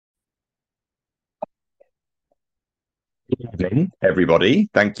Evening, everybody.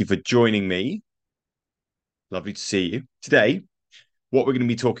 Thank you for joining me. Lovely to see you. Today, what we're going to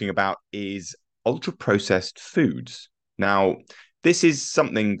be talking about is ultra processed foods. Now, this is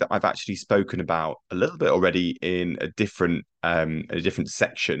something that I've actually spoken about a little bit already in a different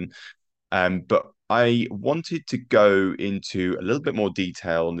section. But I wanted to go into a little bit more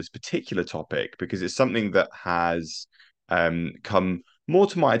detail on this particular topic because it's something that has come more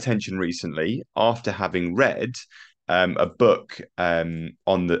to my attention recently after having read a book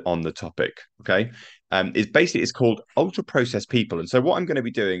on the topic. Okay, it's called Ultra Processed People, and so what I'm going to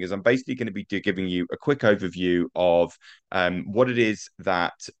be doing is I'm basically going to be giving you a quick overview of what it is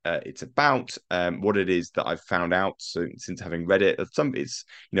that it's about, what it is that I've found out since having read it. It's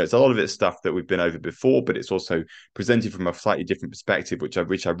a lot of it's stuff that we've been over before, but it's also presented from a slightly different perspective, which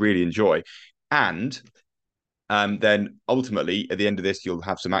I really enjoy. And then ultimately, at the end of this, you'll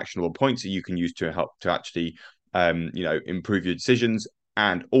have some actionable points that you can use to help to actually, improve your decisions.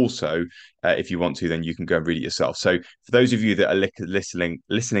 And also, if you want to, then you can go and read it yourself. So, for those of you that are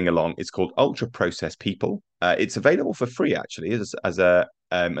listening along, it's called Ultra Processed People. It's available for free actually as a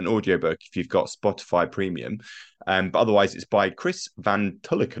an audiobook if you've got Spotify Premium. But otherwise, it's by Chris Van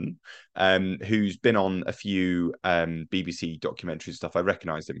Tulliken, who's been on a few BBC documentary stuff. I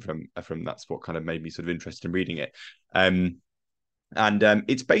recognised him from that's what kind of made me sort of interested in reading it. And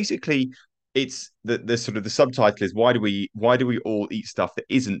it's basically it's the sort of the subtitle is why do we all eat stuff that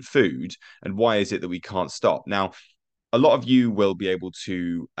isn't food, and why is it that we can't stop? Now, a lot of you will be able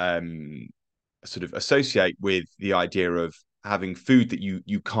to sort of associate with the idea of having food that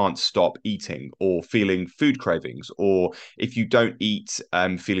you can't stop eating, or feeling food cravings, or if you don't eat,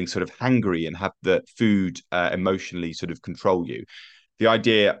 feeling sort of hangry and have the food emotionally sort of control you. The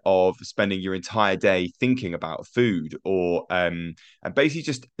idea of spending your entire day thinking about food, or and basically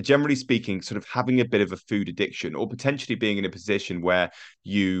just generally speaking, sort of having a bit of a food addiction, or potentially being in a position where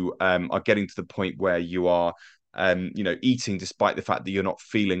you are getting to the point where you are eating despite the fact that you're not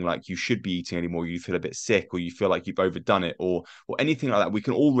feeling like you should be eating anymore. You feel a bit sick, or you feel like you've overdone it, or anything like that. We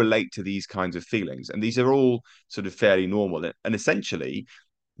can all relate to these kinds of feelings, and these are all sort of fairly normal. And essentially,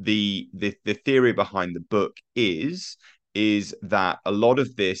 the theory behind the book is that a lot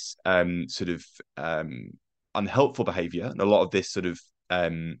of this sort of unhelpful behavior, and a lot of this sort of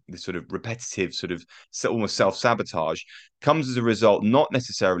repetitive sort of almost self-sabotage comes as a result, not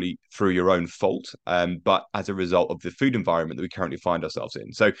necessarily through your own fault, but as a result of the food environment that we currently find ourselves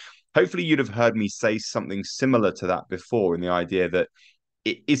in. So hopefully you'd have heard me say something similar to that before, in the idea that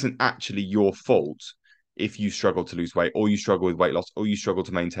it isn't actually your fault if you struggle to lose weight, or you struggle with weight loss, or you struggle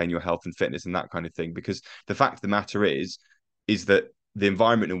to maintain your health and fitness and that kind of thing. Because the fact of the matter is that the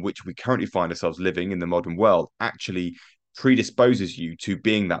environment in which we currently find ourselves living in the modern world actually predisposes you to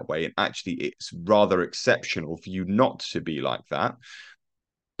being that way. And actually, it's rather exceptional for you not to be like that.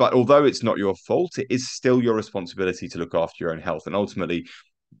 But although it's not your fault, it is still your responsibility to look after your own health. And ultimately,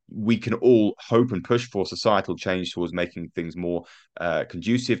 we can all hope and push for societal change towards making things more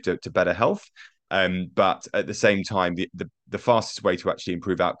conducive to better health. But at the same time, the fastest way to actually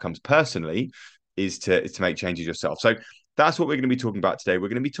improve outcomes personally is to make changes yourself. So that's what we're going to be talking about today. We're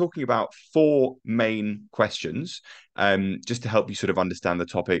going to be talking about four main questions, just to help you sort of understand the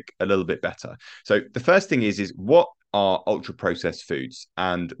topic a little bit better. So the first thing is what are ultra processed foods?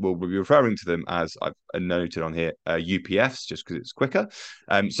 And we'll be referring to them, as I've noted on here, UPFs, just because it's quicker.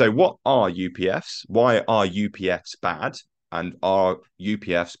 So what are UPFs? Why are UPFs bad? And are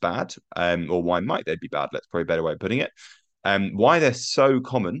UPFs bad? Or why might they be bad? That's probably a better way of putting it. Why they're so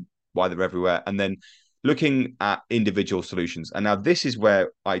common, why they're everywhere, and then looking at individual solutions. And now this is where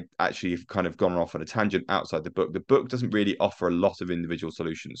I actually have kind of gone off on a tangent outside the book. The book doesn't really offer a lot of individual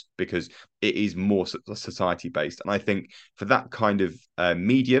solutions because it is more society based. And I think for that kind of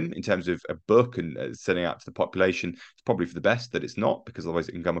medium, in terms of a book and sending out to the population, it's probably for the best that it's not, because otherwise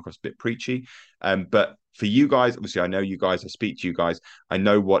it can come across a bit preachy. But for you guys, obviously, I know you guys, I speak to you guys, I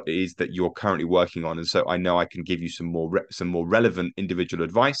know what it is that you're currently working on, and so I know I can give you some more relevant individual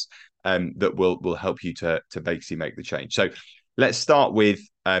advice that will help you to basically make the change. So let's start with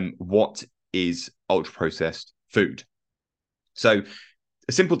what is ultra processed food. So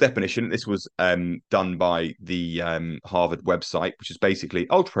a simple definition. This was done by the Harvard website, which is basically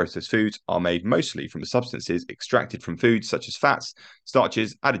ultra processed foods are made mostly from the substances extracted from foods such as fats,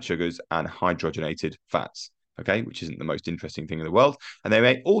 starches, added sugars, and hydrogenated fats. Okay, which isn't the most interesting thing in the world. And they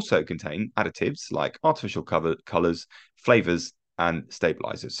may also contain additives like artificial colors, flavors, and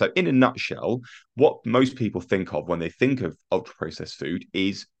stabilizers. So, in a nutshell, what most people think of when they think of ultra processed food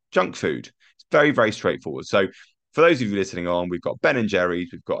is junk food. It's very, very straightforward. So, for those of you listening on, we've got Ben and Jerry's,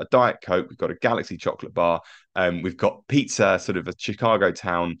 we've got a Diet Coke, we've got a Galaxy chocolate bar, we've got pizza, sort of a Chicago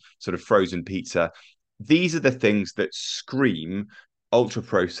town sort of frozen pizza. These are the things that scream ultra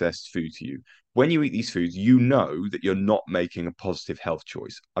processed food to you. When you eat these foods, you know that you're not making a positive health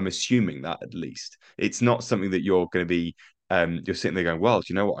choice. I'm assuming that at least. It's not something that you're going to be you're sitting there going, well, do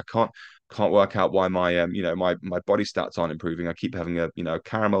you know what? I can't work out why my my body stats aren't improving. I keep having a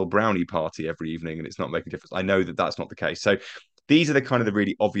caramel brownie party every evening and it's not making a difference. I know that that's not the case. So these are the kind of the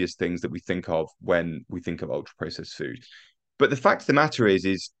really obvious things that we think of when we think of ultra processed food. But the fact of the matter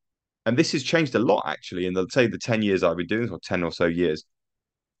is, and this has changed a lot actually in the say the 10 years I've been doing this, or 10 or so years,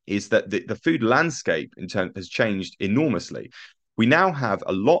 is that the food landscape in turn has changed enormously. We now have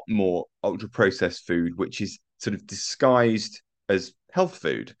a lot more ultra processed food, which is sort of disguised as health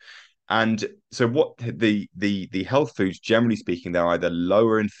food. And so what the health foods, generally speaking, they're either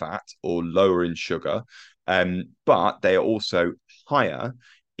lower in fat or lower in sugar, but they are also higher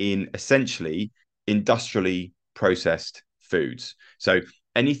in essentially industrially processed foods. So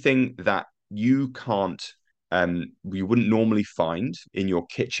anything that you wouldn't normally find in your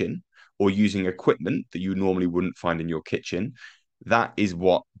kitchen or using equipment that you normally wouldn't find in your kitchen, that is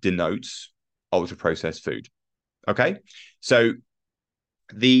what denotes ultra processed food. Okay. So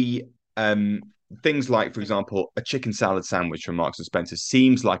the things like, for example, a chicken salad sandwich from Marks and Spencer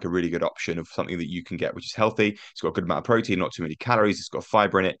seems like a really good option of something that you can get, which is healthy. It's got a good amount of protein, not too many calories. It's got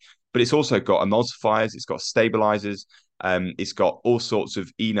fiber in it, but it's also got emulsifiers. It's got stabilizers. It's got all sorts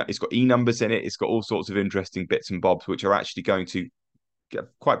of it's got e numbers in it. It's got all sorts of interesting bits and bobs, which are actually going to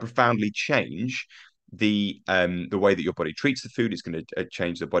quite profoundly change the way that your body treats the food. It's going to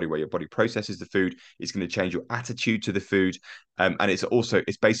change the body way your body processes the food. It's going to change your attitude to the food, and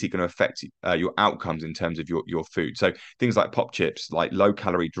it's basically going to affect your outcomes in terms of your food. So things like pop chips, like low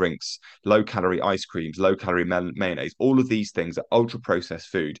calorie drinks, low calorie ice creams, low calorie mayonnaise, all of these things are ultra processed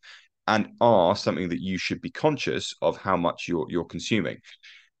food and are something that you should be conscious of how much you're consuming.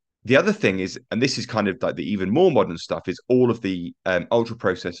 The other thing is, and this is kind of like the even more modern stuff, is all of the ultra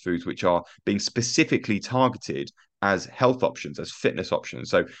processed foods which are being specifically targeted as health options, as fitness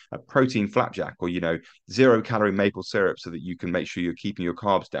options. So a protein flapjack, or 0 calorie maple syrup, so that you can make sure you're keeping your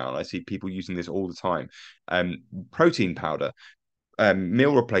carbs down. I see people using this all the time. Protein powder,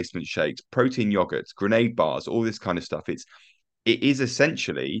 meal replacement shakes, protein yogurts, grenade bars, all this kind of stuff. It is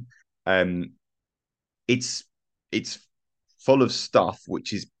essentially it's it's full of stuff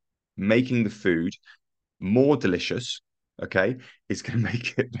which is making the food more delicious. Okay, it's going to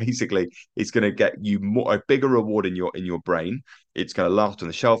make it basically. It's going to get you a bigger reward in your brain. It's going to last on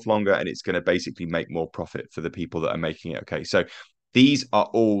the shelf longer, and it's going to basically make more profit for the people that are making it. Okay, so these are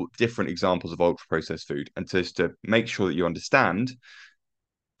all different examples of ultra processed food, and just to make sure that you understand,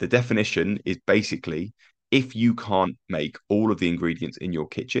 the definition is basically if you can't make all of the ingredients in your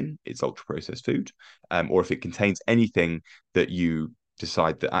kitchen, it's ultra processed food. Or if it contains anything that you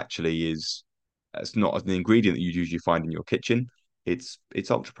decide that actually is it's not an ingredient that you usually find in your kitchen, it's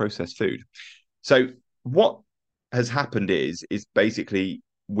ultra processed food. So what has happened is basically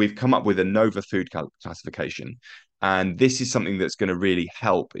we've come up with a Nova food classification. And this is something that's going to really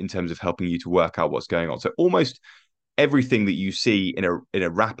help in terms of helping you to work out what's going on. So almost everything that you see in a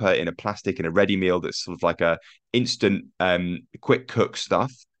wrapper, in a plastic, in a ready meal that's sort of like a instant quick cook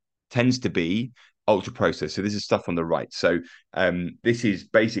stuff tends to be ultra processed. So this is stuff on the right. So this is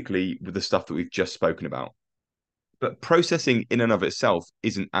basically the stuff that we've just spoken about. But processing in and of itself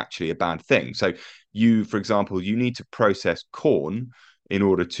isn't actually a bad thing. So for example, you need to process corn in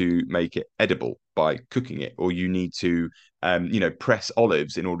order to make it edible by cooking it, or you need to, press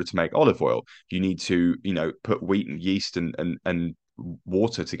olives in order to make olive oil. You need to, put wheat and yeast and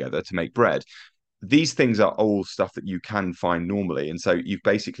water together to make bread. These things are all stuff that you can find normally, and so you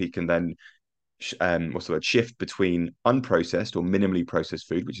basically can then what's the word, shift between unprocessed or minimally processed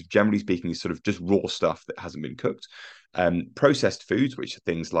food, which is generally speaking is sort of just raw stuff that hasn't been cooked, processed foods, which are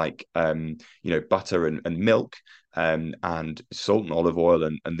things like butter and milk, and salt and olive oil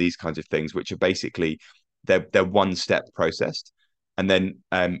and these kinds of things, which are basically they're one step processed. And then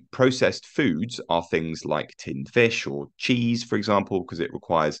processed foods are things like tinned fish or cheese, for example, because it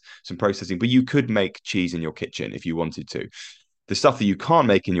requires some processing. But you could make cheese in your kitchen if you wanted to. The stuff that you can't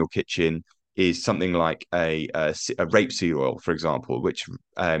make in your kitchen is something like a rapeseed oil, for example, which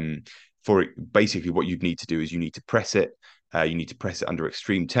for basically what you'd need to do is you need to press it. You need to press it under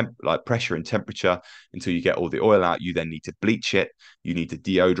extreme pressure and temperature until you get all the oil out. You then need to bleach it. You need to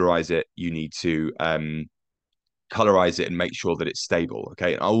deodorize it. You need to colorize it and make sure that it's stable.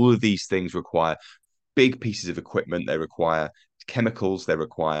 Okay, and all of these things require big pieces of equipment. They require chemicals they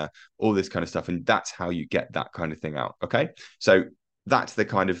require, all this kind of stuff, and that's how you get that kind of thing out. Okay, so that's the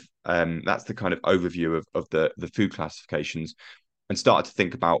kind of overview of the food classifications, and started to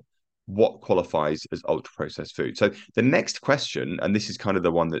think about what qualifies as ultra processed food. So the next question, and this is kind of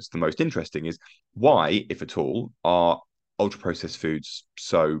the one that's the most interesting, is why, if at all, are ultra processed foods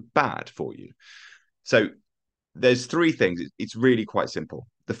so bad for you? So there's three things. It's really quite simple.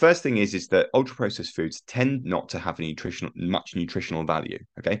 The first thing is that ultra processed foods tend not to have much nutritional value.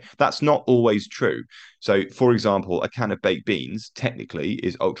 Okay, that's not always true. So, for example, a can of baked beans technically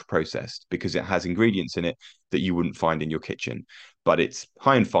is ultra processed because it has ingredients in it that you wouldn't find in your kitchen. But it's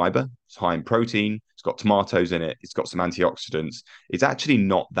high in fiber, it's high in protein, it's got tomatoes in it, it's got some antioxidants. It's actually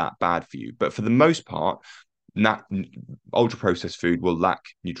not that bad for you. But for the most part, that ultra processed food will lack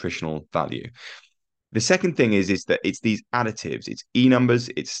nutritional value. The second thing is that it's these additives, it's E numbers,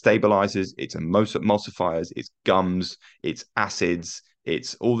 it's stabilizers, it's emulsifiers, it's gums, it's acids,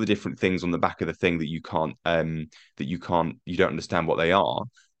 it's all the different things on the back of the thing that you don't understand what they are,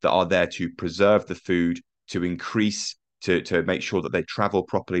 that are there to preserve the food, to increase, to make sure that they travel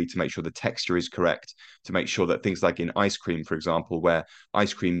properly, to make sure the texture is correct, to make sure that things like in ice cream, for example, where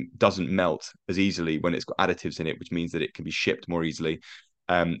ice cream doesn't melt as easily when it's got additives in it, which means that it can be shipped more easily.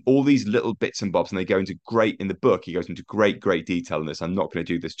 All these little bits and bobs, and they go into in the book, he goes into great detail in this. I'm not going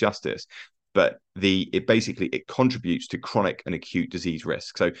to do this justice, but it contributes to chronic and acute disease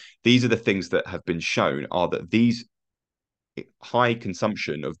risk. So these are the things that have been shown, are that these high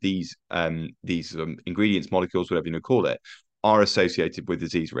consumption of these ingredients, molecules, whatever you want to call it, are associated with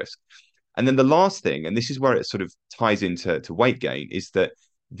disease risk. And then the last thing, and this is where it sort of ties into weight gain, is that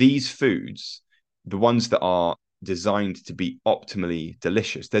these foods, the ones that are designed to be optimally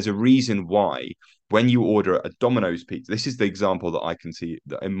delicious, there's a reason why when you order a Domino's pizza, this is the example that I can see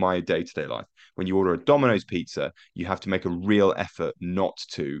in my day-to-day life. When you order a Domino's pizza, you have to make a real effort not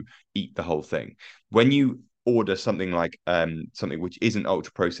to eat the whole thing. When you order something like something which isn't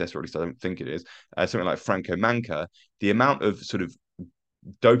ultra processed, or at least I don't think it is, something like Franco Manca, the amount of sort of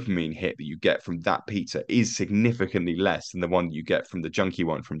dopamine hit that you get from that pizza is significantly less than the one you get from the junky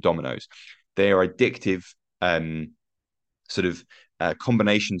one from Domino's. They are addictive, sort of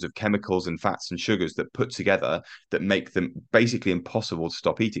combinations of chemicals and fats and sugars that put together that make them basically impossible to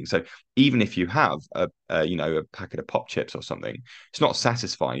stop eating. So even if you have a packet of pop chips or something, it's not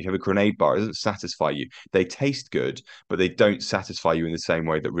satisfying. You have a grenade bar, it doesn't satisfy you. They taste good, but they don't satisfy you in the same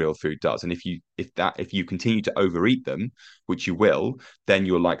way that real food does. And if you continue to overeat them, which you will, then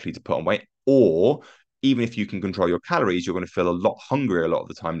you're likely to put on weight. Or even if you can control your calories, you're going to feel a lot hungrier a lot of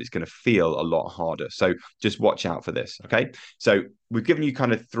the time, and it's going to feel a lot harder. So just watch out for this. Okay. So we've given you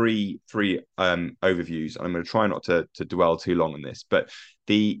kind of three overviews, and I'm going to try not to dwell too long on this. But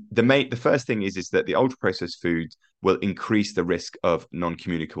the first thing is that the ultra processed food will increase the risk of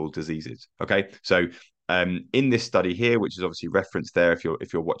non-communicable diseases. Okay. So in this study here, which is obviously referenced there if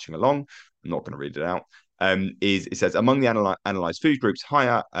you're watching along, I'm not going to read it out. It says among the analyzed food groups,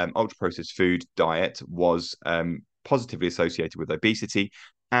 higher ultra processed food diet was positively associated with obesity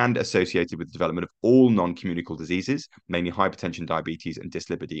and associated with the development of all non-communicable diseases, mainly hypertension, diabetes, and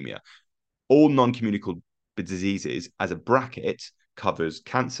dyslipidemia. All non-communicable diseases, as a bracket, covers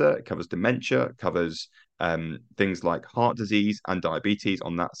cancer, it covers dementia, it covers things like heart disease and diabetes.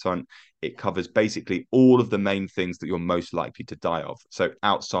 On that front, it covers basically all of the main things that you're most likely to die of. So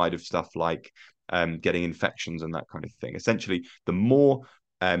outside of stuff like getting infections and that kind of thing. Essentially, the more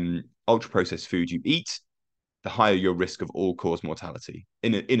ultra processed food you eat, the higher your risk of all-cause mortality.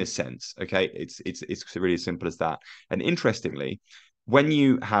 In a sense, okay, it's really as simple as that. And interestingly, when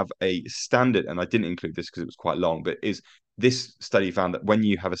you have a standard, and I didn't include this because it was quite long, but this study found that when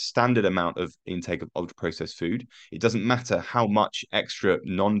you have a standard amount of intake of ultra processed food, it doesn't matter how much extra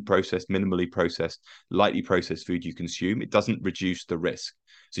non-processed, minimally processed, lightly processed food you consume, it doesn't reduce the risk.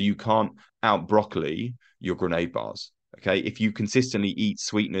 So you can't out broccoli your grenade bars. Okay, if you consistently eat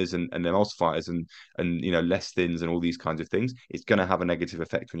sweeteners and emulsifiers and less thins and all these kinds of things, it's going to have a negative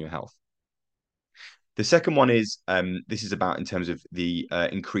effect on your health. The second one is this is about in terms of the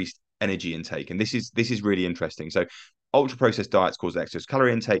increased energy intake, and this is really interesting. So ultra processed diets cause excess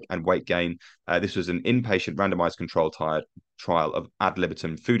calorie intake and weight gain. This was an inpatient randomized control trial of ad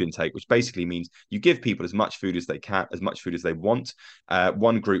libitum food intake, which basically means you give people as much food as they can, as much food as they want.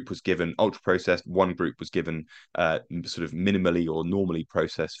 One group was given ultra processed, one group was given sort of minimally or normally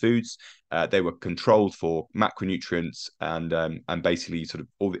processed foods. They were controlled for macronutrients and basically sort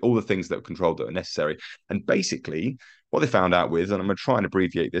of all the things that were controlled that are necessary. And basically, what they found out with, and I'm going to try and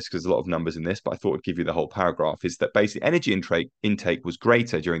abbreviate this because there's a lot of numbers in this, but I thought I'd give you the whole paragraph, is that basically energy intake was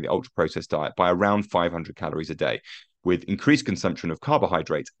greater during the ultra processed diet by around 500 calories a day. with increased consumption of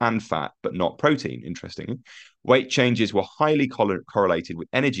carbohydrates and fat, but not protein, interestingly. Weight changes were highly correlated with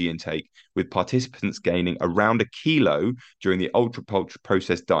energy intake, with participants gaining around a kilo during the ultra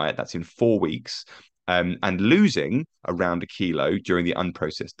processed diet, that's in 4 weeks, and losing around a kilo during the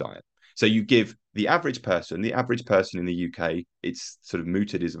unprocessed diet. So you give the average person in the UK, it's sort of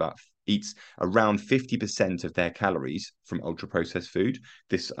mooted, is about eats around 50% of their calories from ultra processed food.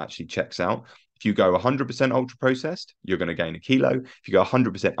 This actually checks out. If you go 100% ultra processed, you're going to gain a kilo. If you go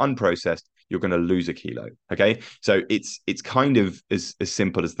 100% unprocessed, you're going to lose a kilo. Okay, so it's kind of as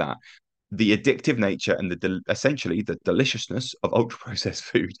simple as that. The addictive nature and essentially the deliciousness of ultra processed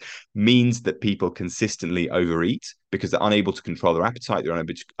food means that people consistently overeat because they're unable to control their appetite. They're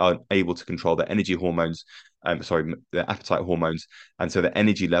unable to control their energy hormones. Their appetite hormones, and so the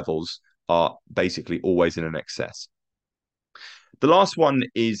energy levels are basically always in an excess. The last one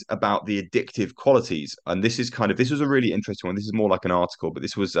is about the addictive qualities. And this was a really interesting one. This is more like an article, but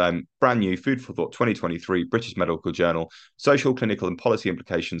this was brand new, Food for Thought 2023, British Medical Journal, Social, Clinical and Policy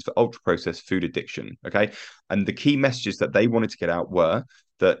Implications for Ultra Processed Food Addiction. Okay. And the key messages that they wanted to get out were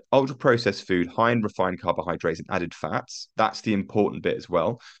that ultra processed food, high in refined carbohydrates and added fats, that's the important bit as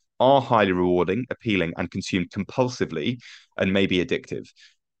well, are highly rewarding, appealing, and consumed compulsively and may be addictive.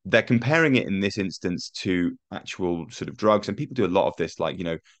 They're comparing it in this instance to actual sort of drugs, and people do a lot of this, like,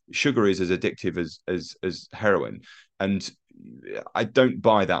 sugar is as addictive as heroin. And I don't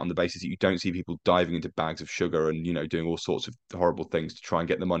buy that on the basis that you don't see people diving into bags of sugar and doing all sorts of horrible things to try and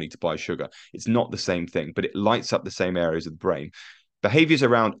get the money to buy sugar. It's not the same thing, but it lights up the same areas of the brain. Behaviors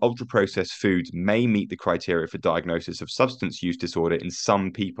around ultra processed foods may meet the criteria for diagnosis of substance use disorder in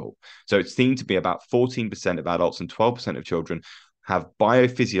some people. So it seemed to be about 14% of adults and 12% of children have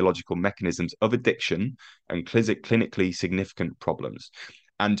biophysiological mechanisms of addiction and clinically significant problems.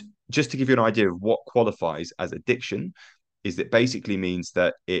 And just to give you an idea of what qualifies as addiction, is that basically means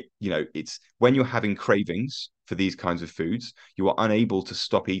that it's when you're having cravings for these kinds of foods, you are unable to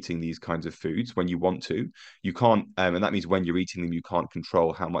stop eating these kinds of foods when you want to. You can't, and that means when you're eating them, you can't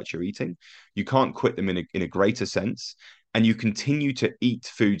control how much you're eating. You can't quit them in a greater sense. And you continue to eat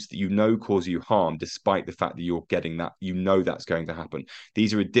foods that cause you harm, despite the fact that you're getting that, that's going to happen.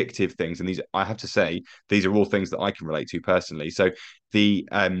 These are addictive things, and these, I have to say, these are all things that I can relate to personally. So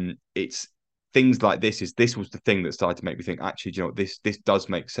it's things like this was the thing that started to make me think, actually, this does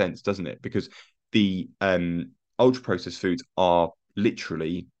make sense, doesn't it? Because the ultra processed foods are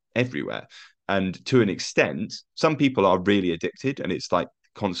literally everywhere, and to an extent, some people are really addicted, and it's like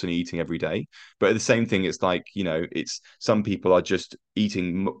constantly eating every day. But at the same thing, it's like, it's some people are just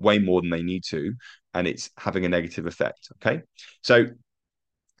eating way more than they need to, and it's having a negative effect. Okay, so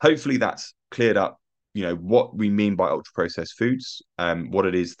hopefully that's cleared up what we mean by ultra processed foods, what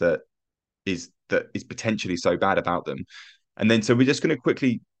it is that is potentially so bad about them. And then so we're just going to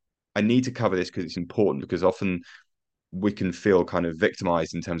quickly, I need to cover this because it's important, because often we can feel kind of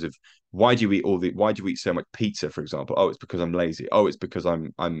victimized in terms of why do you eat so much pizza, for example? Oh, it's because I'm lazy. Oh, it's because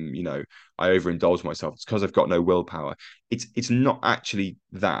I'm I overindulge myself. It's because I've got no willpower. It's not actually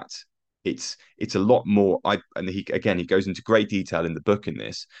that. It's a lot more. He goes into great detail in the book in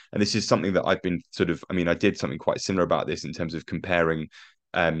this, and this is something that I've been I did something quite similar about this in terms of comparing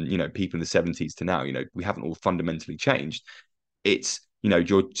people in the 70s to now. We haven't all fundamentally changed. It's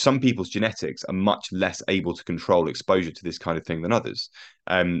some people's genetics are much less able to control exposure to this kind of thing than others.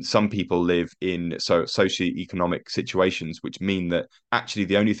 Some people live in socioeconomic situations which mean that actually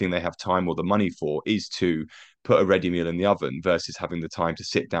the only thing they have time or the money for is to put a ready meal in the oven versus having the time to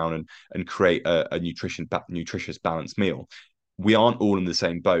sit down and create a nutritious balanced meal. We aren't all in the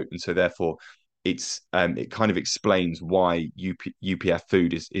same boat, and so therefore it kind of explains why UPF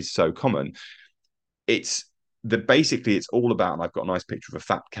food is so common. Basically it's all about, and I've got a nice picture of a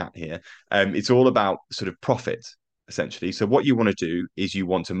fat cat here. It's all about sort of profit, essentially. So what you want to do is you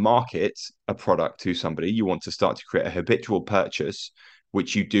want to market a product to somebody. You want to start to create a habitual purchase,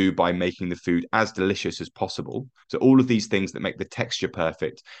 which you do by making the food as delicious as possible. So all of these things that make the texture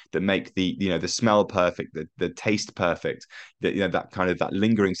perfect, that make the smell perfect, the taste perfect, that kind of that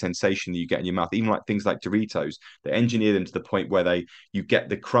lingering sensation that you get in your mouth. Even like things like Doritos, they engineer them to the point where you get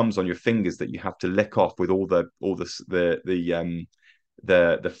the crumbs on your fingers that you have to lick off with all the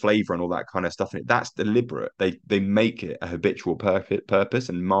flavor and all that kind of stuff. And that's deliberate. They make it a habitual purpose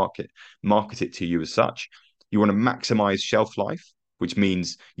and market it to you as such. You want to maximize shelf life, which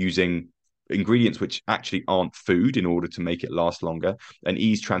means using ingredients which actually aren't food in order to make it last longer, and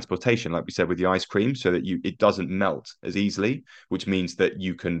ease transportation, like we said with the ice cream, so that it doesn't melt as easily, which means that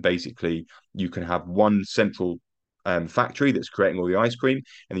you can have one central factory that's creating all the ice cream,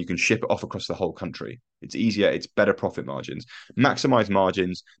 and you can ship it off across the whole country. It's easier, it's better profit margins. Maximize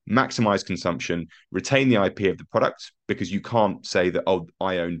margins, maximize consumption, retain the IP of the product, because you can't say that, oh,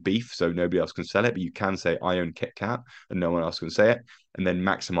 I own beef, so nobody else can sell it, but you can say I own Kit Kat and no one else can say it, and then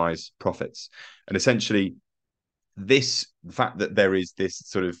maximize profits. And essentially, this the fact that there is this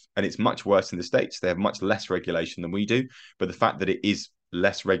sort of, and it's much worse in the States, they have much less regulation than we do, but the fact that it is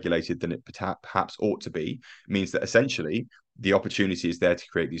less regulated than it perhaps ought to be means that essentially the opportunity is there to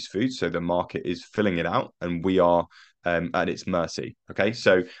create these foods, so the market is filling it out and we are at its mercy. Okay,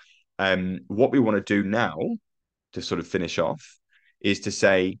 so what we want to do now to sort of finish off is to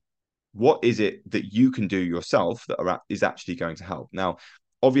say, what is it that you can do yourself that is actually going to help? Now,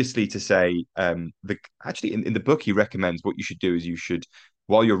 obviously, to say the actually in the book he recommends what you should do is you should,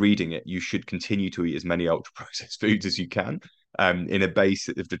 while you're reading it, you should continue to eat as many ultra processed foods as you can, in a base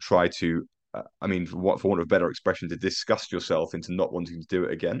of to try to I mean, for want of a better expression, to disgust yourself into not wanting to do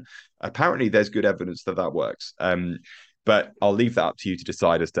it again. Apparently, there's good evidence that that works. But I'll leave that up to you to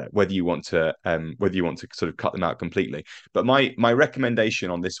decide as to whether you want to sort of cut them out completely. But my recommendation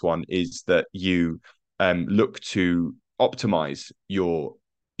on this one is that you look to optimize your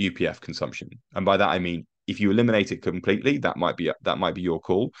UPF consumption, and by that I mean if you eliminate it completely, that might be your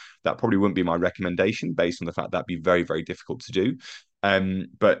call. That probably wouldn't be my recommendation based on the fact that'd be very, very difficult to do.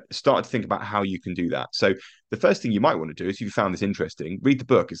 But start to think about how you can do that. So the first thing you might want to do is, if you found this interesting, read the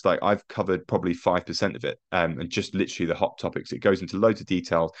book. It's like I've covered probably 5% of it, and just literally the hot topics. It goes into loads of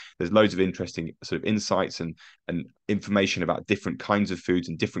details. There's loads of interesting sort of insights and information about different kinds of foods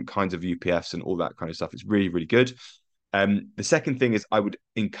and different kinds of UPFs and all that kind of stuff. It's really, really good. The second thing is, I would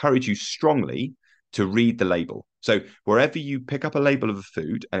encourage you strongly to read the label. So wherever you pick up a label of a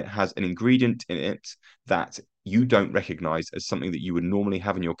food and it has an ingredient in it that you don't recognize as something that you would normally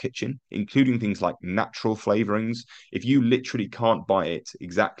have in your kitchen, including things like natural flavorings, if you literally can't buy it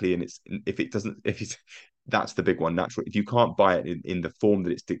exactly, and if it's that's the big one, natural. If you can't buy it in the form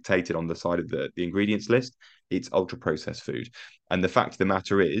that it's dictated on the side of the ingredients list, it's ultra processed food. And the fact of the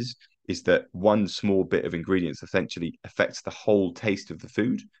matter is that one small bit of ingredients essentially affects the whole taste of the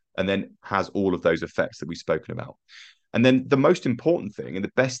food and then has all of those effects that we've spoken about. And then the most important thing and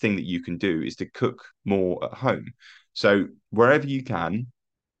the best thing that you can do is to cook more at home. So wherever you can,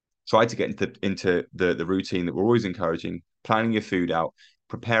 try to get into the routine that we're always encouraging, planning your food out,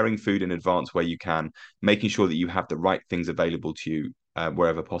 preparing food in advance where you can, making sure that you have the right things available to you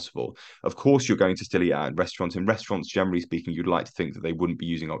wherever possible. Of course, you're going to still eat out in restaurants. In restaurants, generally speaking, you'd like to think that they wouldn't be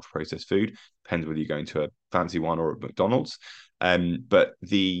using ultra processed food. Depends whether you're going to a fancy one or a McDonald's. And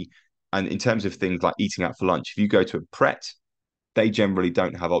in terms of things like eating out for lunch, if you go to a Pret, they generally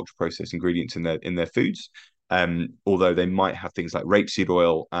don't have ultra processed ingredients in their foods. Although they might have things like rapeseed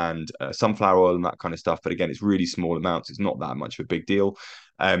oil and sunflower oil and that kind of stuff. But again, it's really small amounts. It's not that much of a big deal.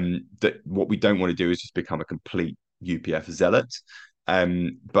 That what we don't want to do is just become a complete UPF zealot.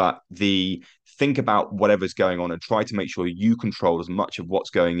 But think about whatever's going on and try to make sure you control as much of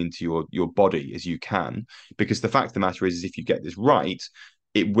what's going into your body as you can. Because the fact of the matter is if you get this right,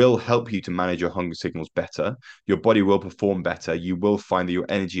 it will help you to manage your hunger signals better. Your body will perform better. You will find that your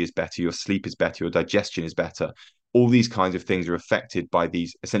energy is better, your sleep is better, your digestion is better. All these kinds of things are affected by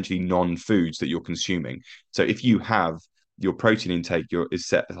these essentially non-foods that you're consuming. So if you have your protein intake is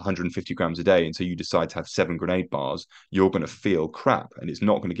set at 150 grams a day, and so you decide to have 7 grenade bars, you're going to feel crap, and it's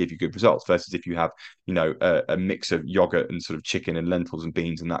not going to give you good results. Versus if you have, a mix of yogurt and sort of chicken and lentils and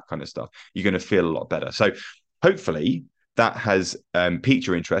beans and that kind of stuff, you're going to feel a lot better. So hopefully that has piqued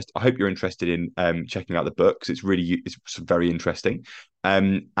your interest. I hope you're interested in checking out the book because it's very interesting.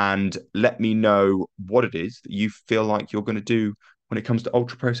 And let me know what it is that you feel like you're going to do when it comes to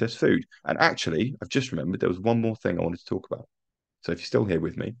ultra processed food. And actually, I've just remembered there was one more thing I wanted to talk about. So if you're still here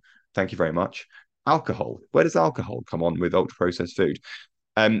with me, thank you very much. Alcohol. Where does alcohol come on with ultra processed food?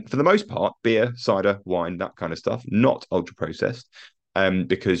 For the most part, beer, cider, wine, that kind of stuff, not ultra processed,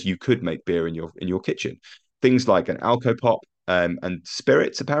 because you could make beer in your kitchen. Things like an Alco Pop and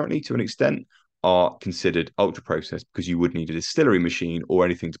spirits, apparently to an extent, are considered ultra processed because you would need a distillery machine or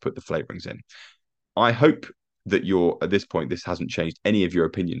anything to put the flavorings in. I hope that at this point, this hasn't changed any of your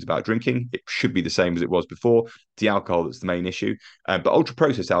opinions about drinking. It should be the same as it was before. It's the alcohol that's the main issue. But ultra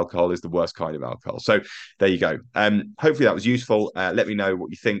processed alcohol is the worst kind of alcohol. So there you go. Hopefully that was useful. Let me know what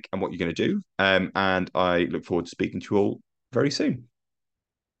you think and what you're going to do. And I look forward to speaking to you all very soon.